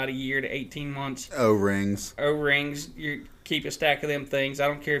for about a year to 18 months. O-rings. You keep a stack of them things. I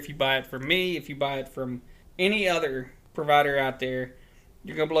don't care if you buy it from me, if you buy it from any other provider out there.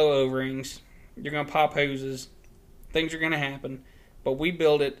 You're going to blow O-rings. You're going to pop hoses. Things are going to happen. But we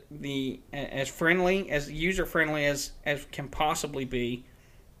build it as friendly, as user-friendly as can possibly be,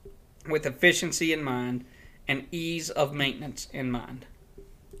 with efficiency in mind and ease of maintenance in mind.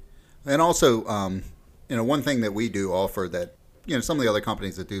 And also, one thing that we do offer that, some of the other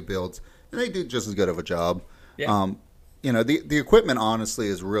companies that do builds, and they do just as good of a job. Yeah. The equipment honestly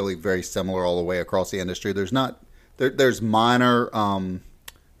is really very similar all the way across the industry. There's minor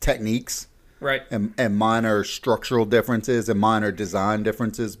techniques, Right. and minor structural differences and minor design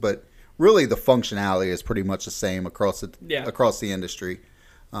differences, but really the functionality is pretty much the same across the industry.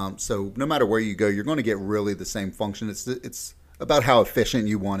 So no matter where you go, you're going to get really the same function. It's about how efficient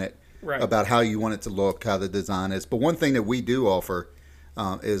you want it, Right. about how you want it to look, how the design is. But one thing that we do offer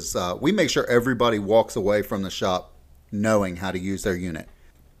is we make sure everybody walks away from the shop knowing how to use their unit.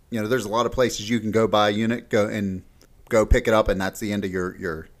 There's a lot of places you can go buy a unit, go pick it up, and that's the end of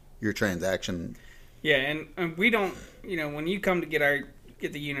your transaction. Yeah, and we don't, when you come to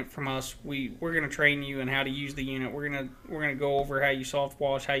get the unit from us, we're going to train you on how to use the unit. We're going to go over how you soft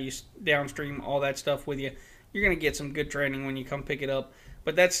wash, how you downstream, all that stuff with you. You're going to get some good training when you come pick it up.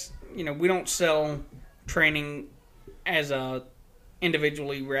 But that's, we don't sell training as a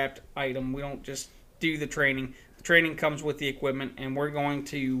individually wrapped item. We don't just do the training. The training comes with the equipment, and we're going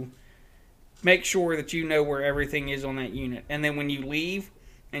to make sure that you know where everything is on that unit. And then when you leave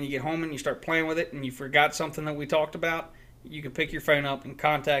and you get home and you start playing with it and you forgot something that we talked about, you can pick your phone up and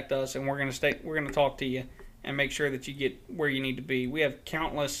contact us, and we're going to talk to you and make sure that you get where you need to be. We have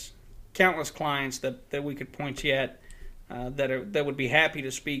countless clients that we could point you at that would be happy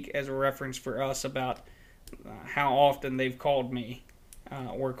to speak as a reference for us about how often they've called me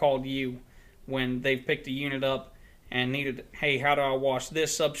or called you when they've picked a unit up and needed, hey, how do I wash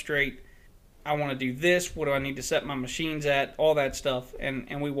this substrate? I want to do this. What do I need to set my machines at? All that stuff,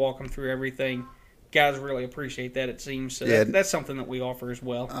 and we walk them through everything. Guys really appreciate that, it seems. So yeah, that's something that we offer as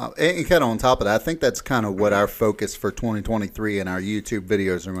well. And kind of on top of that, I think that's kind of what our focus for 2023 and our YouTube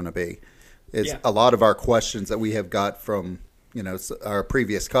videos are going to be. Is a lot of our questions that we have got from our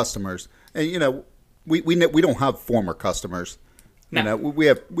previous customers, and we don't have former customers. No. We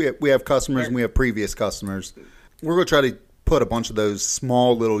have customers and we have previous customers. We're going to try to put a bunch of those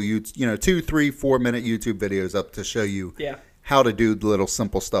small little 2, 3, 4 minute YouTube videos up to show you how to do the little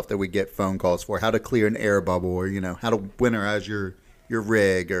simple stuff that we get phone calls for, how to clear an air bubble, or how to winterize your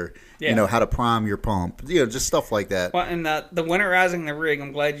rig, or how to prime your pump, just stuff like that. Well, and the winterizing the rig,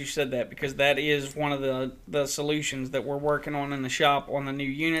 I'm glad you said that, because that is one of the solutions that we're working on in the shop on the new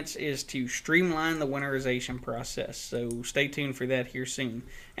units, is to streamline the winterization process. So stay tuned for that here soon.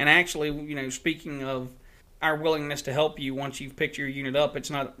 And actually, speaking of our willingness to help you once you've picked your unit up, it's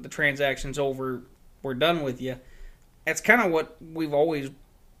not the transaction's over, we're done with you. That's kind of what we've always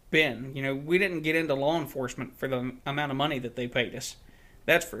been. We didn't get into law enforcement for the amount of money that they paid us.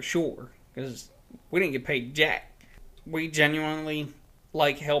 That's for sure, because we didn't get paid jack. We genuinely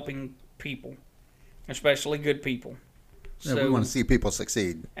like helping people, especially good people. Yeah, so we want to see people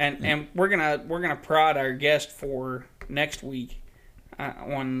succeed. And we're gonna prod our guest for next week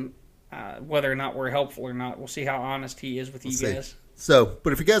on whether or not we're helpful or not. We'll see how honest he is with you guys. So,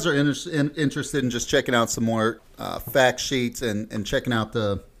 but if you guys are interested in just checking out some more fact sheets and checking out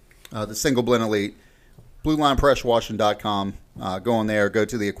the Single Blend Elite, BlueLinePressureWashing.com. Go on there, go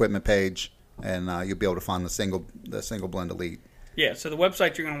to the equipment page, and you'll be able to find the Single Blend Elite. Yeah, so the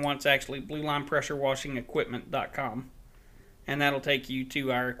website you're going to want is actually BlueLinePressureWashingEquipment.com, and that'll take you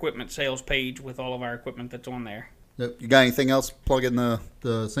to our equipment sales page with all of our equipment that's on there. Yep. You got anything else plug in the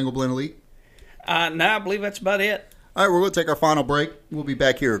Single Blend Elite? No, I believe that's about it. All right, we're going to take our final break. We'll be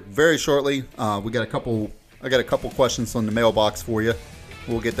back here very shortly. I got a couple questions on the mailbox for you.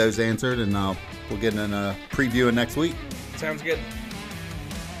 We'll get those answered, and we'll get in a preview next week. Sounds good.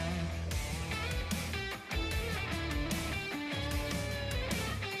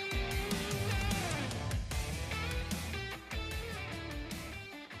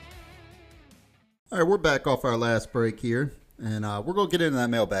 All right, we're back off our last break here, and we're going to get into that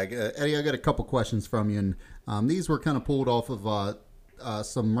mailbag. Eddie, I got a couple questions from you, and these were kind of pulled off of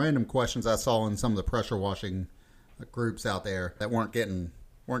some random questions I saw in some of the pressure washing groups out there that weren't getting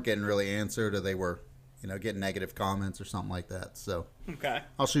really answered, or they were getting negative comments or something like that. So okay,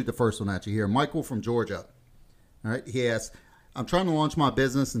 I'll shoot the first one at you here. Michael from Georgia. All right, he asks, I'm trying to launch my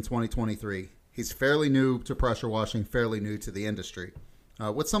business in 2023. He's fairly new to pressure washing, fairly new to the industry.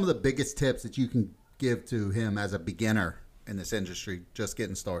 What's some of the biggest tips that you can give to him as a beginner in this industry, just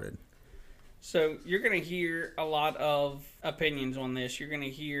getting started? So you're going to hear a lot of opinions on this. You're going to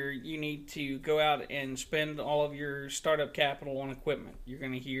hear you need to go out and spend all of your startup capital on equipment. You're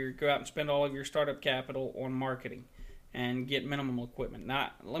going to hear go out and spend all of your startup capital on marketing and get minimum equipment.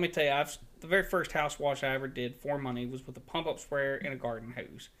 Now, let me tell you, the very first house wash I ever did for money was with a pump-up sprayer and a garden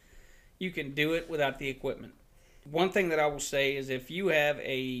hose. You can do it without the equipment. One thing that I will say is if you have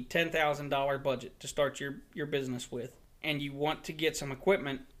a $10,000 budget to start your business with and you want to get some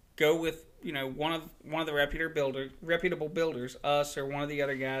equipment, go with one of the reputable builders, us or one of the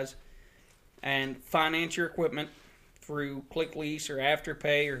other guys, and finance your equipment through ClickLease or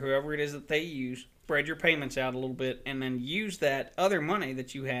Afterpay or whoever it is that they use. Spread your payments out a little bit, and then use that other money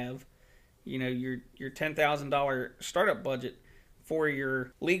that you have, your $10,000 startup budget, for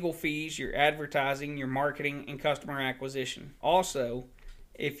your legal fees, your advertising, your marketing, and customer acquisition. Also,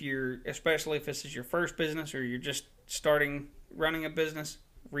 especially if this is your first business or you're just starting running a business,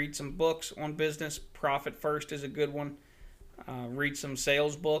 read some books on business. Profit First is a good one. Read some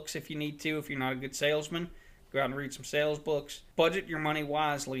sales books if you need to. If you're not a good salesman, go out and read some sales books. Budget your money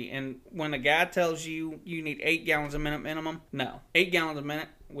wisely. And when a guy tells you you need 8 gallons a minute minimum, no. 8 gallons a minute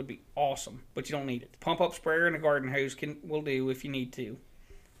would be awesome, but you don't need it. Pump up sprayer and a garden hose will do if you need to.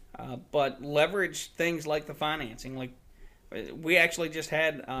 But leverage things like the financing. Like, we actually just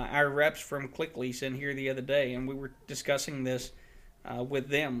had our reps from ClickLease in here the other day, and we were discussing this with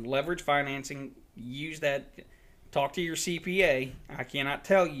them. Leverage financing. Use that. Talk to your CPA. I cannot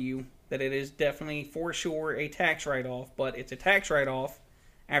tell you that it is definitely for sure a tax write-off, but it's a tax write-off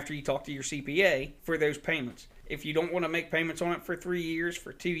after you talk to your CPA for those payments. If you don't want to make payments on it for 3 years,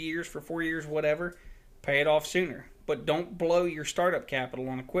 for 2 years, for 4 years, whatever, pay it off sooner. But don't blow your startup capital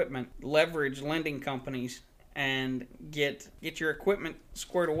on equipment. Leverage lending companies and get your equipment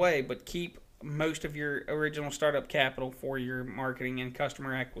squared away, but keep most of your original startup capital for your marketing and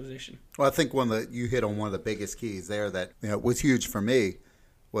customer acquisition. Well, I think you hit on one of the biggest keys there that was huge for me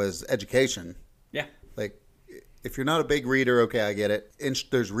was education. Yeah. Like, if you're not a big reader, okay, I get it.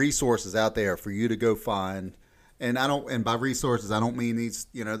 There's resources out there for you to go find. And by resources, I don't mean these,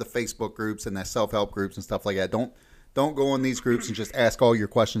 the Facebook groups and the self-help groups and stuff like that. Don't go in these groups and just ask all your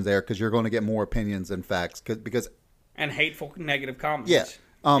questions there, because you're going to get more opinions than facts. And hateful negative comments. Yeah.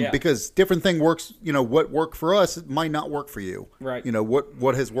 Because different thing works, what worked for us it might not work for you. Right.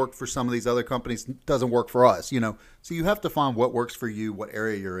 What has worked for some of these other companies doesn't work for us, So you have to find what works for you, what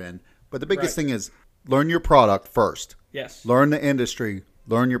area you're in. But the biggest thing is learn your product first. Yes. Learn the industry,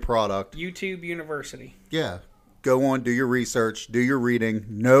 learn your product. YouTube University. Yeah. Go on, do your research, do your reading,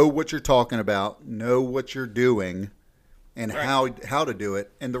 know what you're talking about, know what you're doing, and how to do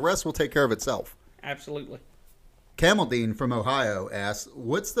it, and the rest will take care of itself. Absolutely. Camaldine from Ohio asks,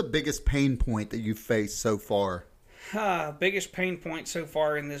 what's the biggest pain point that you've faced so far? Biggest pain point so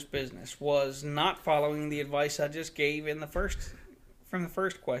far in this business was not following the advice I just gave from the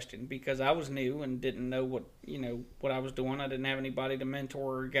first question, because I was new and didn't know what I was doing. I didn't have anybody to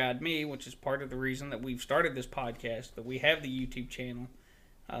mentor or guide me, which is part of the reason that we've started this podcast, that we have the YouTube channel,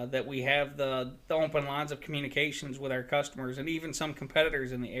 that we have the open lines of communications with our customers and even some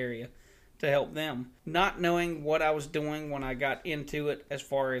competitors in the area to help them. Not knowing what I was doing when I got into it as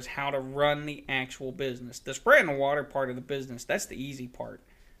far as how to run the actual business. The spray in the water part of the business, that's the easy part.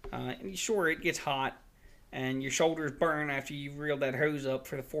 And sure, it gets hot and your shoulders burn after you've reeled that hose up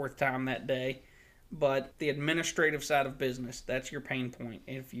for the 4th time that day. But the administrative side of business, that's your pain point.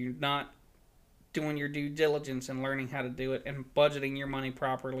 If you're not doing your due diligence and learning how to do it and budgeting your money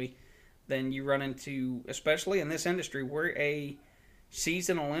properly, then you run into, especially in this industry, we're a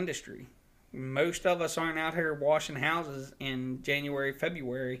seasonal industry. Most of us aren't out here washing houses in January,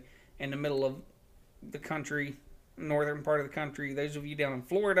 February in the middle of the country, northern part of the country. Those of you down in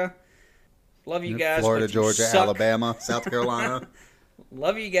Florida, love you guys. Florida, but you Georgia, suck. Alabama, South Carolina.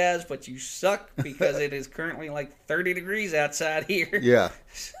 Love you guys, but you suck because it is currently like 30 degrees outside here. Yeah.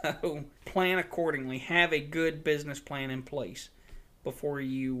 So plan accordingly. Have a good business plan in place before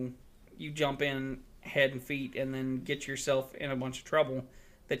you jump in head and feet and then get yourself in a bunch of trouble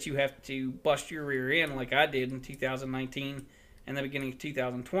that you have to bust your rear end like I did in 2019 and the beginning of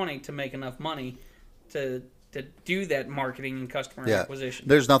 2020 to make enough money to do that marketing and customer acquisition.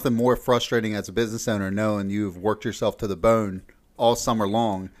 There's nothing more frustrating as a business owner knowing you've worked yourself to the bone all summer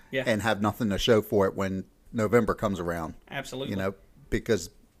long and have nothing to show for it when November comes around. Absolutely. Because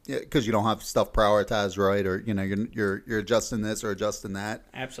you don't have stuff prioritized right, or you're adjusting this or adjusting that.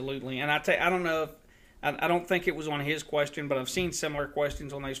 Absolutely. And I don't know if I don't think it was on his question, but I've seen similar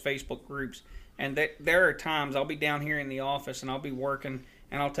questions on those Facebook groups. And there are times I'll be down here in the office and I'll be working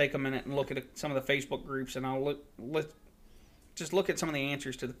and I'll take a minute and look at some of the Facebook groups and I'll look at some of the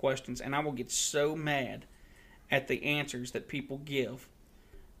answers to the questions, and I will get so mad at the answers that people give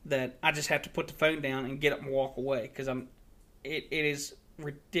that I just have to put the phone down and get up and walk away, because it is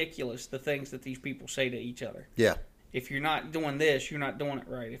ridiculous the things that these people say to each other. Yeah. If you're not doing this, you're not doing it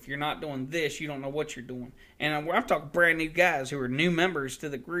right. If you're not doing this, you don't know what you're doing. And I'm talking brand new guys who are new members to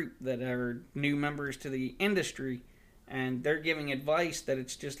the group, that are new members to the industry, and they're giving advice that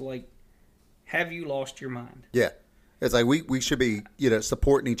it's just like, have you lost your mind? Yeah. It's like we should be,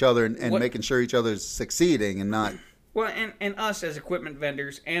 supporting each other and What- making sure each other's succeeding and not. Well, and us as equipment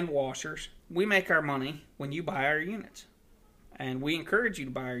vendors and washers, we make our money when you buy our units. And we encourage you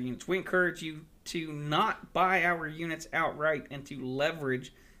to buy our units. We encourage you to not buy our units outright and to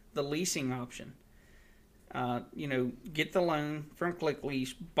leverage the leasing option. Get the loan from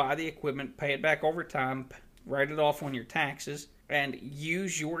ClickLease, buy the equipment, pay it back over time, write it off on your taxes, and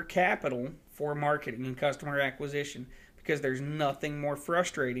use your capital for marketing and customer acquisition, because there's nothing more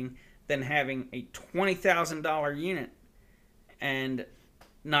frustrating than having a $20,000 unit and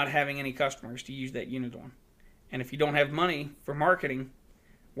not having any customers to use that unit on. And if you don't have money for marketing,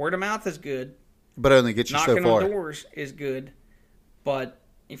 word of mouth is good. But it only gets you so Knocking far. on doors is good. But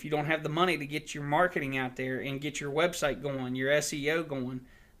if you don't have the money to get your marketing out there and get your website going, your SEO going,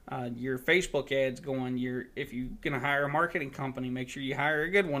 your Facebook ads going, if you're going to hire a marketing company, make sure you hire a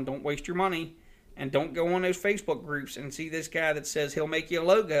good one. Don't waste your money. And don't go on those Facebook groups and see this guy that says he'll make you a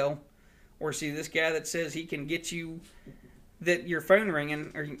logo, or see this guy that says he can get you that your phone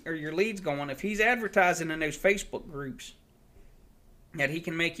ringing or your leads going. If he's advertising in those Facebook groups that he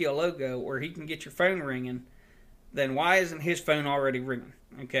can make you a logo or he can get your phone ringing, then why isn't his phone already ringing?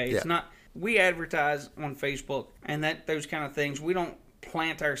 Okay, it's not. We advertise on Facebook and those kind of things. We don't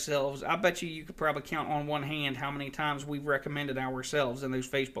plant ourselves. I bet you could probably count on one hand how many times we've recommended ourselves in those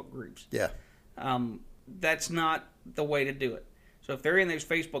Facebook groups. Yeah. That's not the way to do it. So if they're in those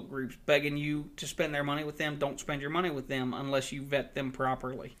Facebook groups begging you to spend their money with them, don't spend your money with them unless you vet them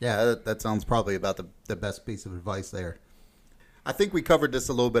properly. Yeah, that sounds probably about the best piece of advice there. I think we covered this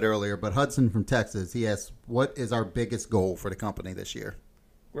a little bit earlier, but Hudson from Texas, he asked, what is our biggest goal for the company this year?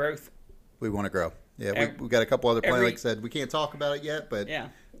 Growth. We want to grow. Yeah, we got a couple other plans. Like I said, we can't talk about it yet, but yeah.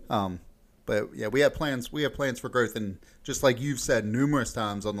 But yeah, we have plans. We have plans for growth, and just like you've said numerous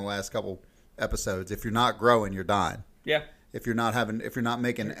times on the last couple episodes, if you're not growing, you're dying. Yeah. If you're not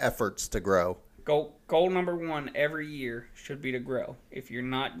making efforts to grow. Goal number one every year should be to grow. If you're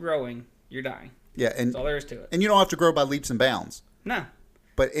not growing, you're dying. Yeah, and that's all there is to it. And you don't have to grow by leaps and bounds. No.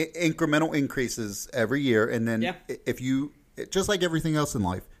 But incremental increases every year, and then if you, just like everything else in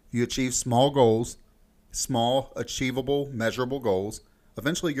life, you achieve small goals, small, achievable, measurable goals.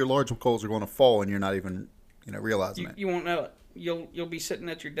 Eventually, your large goals are going to fall, and you're not even realizing it. You won't know it. You'll be sitting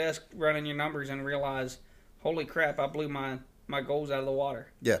at your desk running your numbers and realize, holy crap, I blew my goals out of the water.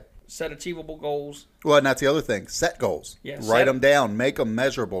 Yeah. Set achievable goals. Well, and that's the other thing. Set goals. Yeah, write them down. Make them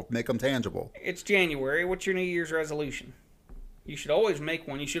measurable. Make them tangible. It's January. What's your New Year's resolution? You should always make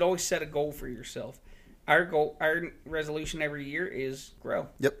one. You should always set a goal for yourself. Our resolution every year is grow.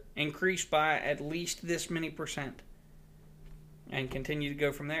 Yep. Increase by at least this many %. And continue to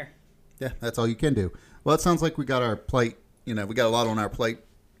go from there. Yeah, that's all you can do. Well, it sounds like we got our plate. We got a lot on our plate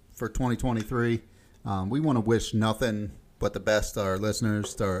for 2023. We want to wish nothing but the best to our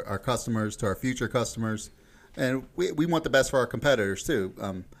listeners, to our customers, to our future customers, and we want the best for our competitors too.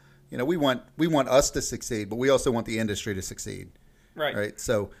 We want us to succeed, but we also want the industry to succeed. Right. Right.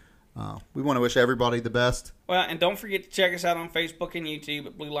 So we want to wish everybody the best. Well, and don't forget to check us out on Facebook and YouTube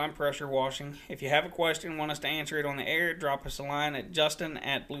at Blue Line Pressure Washing. If you have a question and want us to answer it on the air, drop us a line at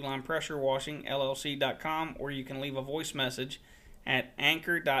justin@bluelinepressurewashingllc.com, or you can leave a voice message at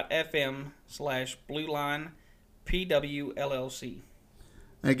anchor.fm/bluelinepwllc.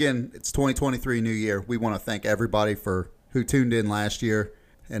 Again, it's 2023, new year. We want to thank everybody who tuned in last year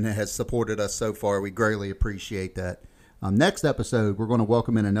and has supported us so far. We greatly appreciate that. Next episode, we're going to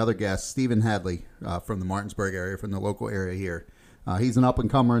welcome in another guest, Stephen Hadley, from the Martinsburg area, from the local area here. He's an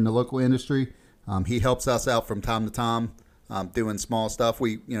up-and-comer in the local industry. He helps us out from time to time, doing small stuff.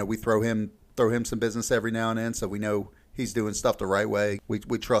 We throw him some business every now and then, so we know he's doing stuff the right way.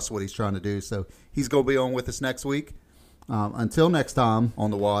 We trust what he's trying to do. So he's going to be on with us next week. Until next time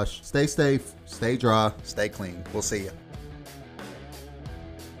on The Wash, stay safe, stay dry, stay clean. We'll see you.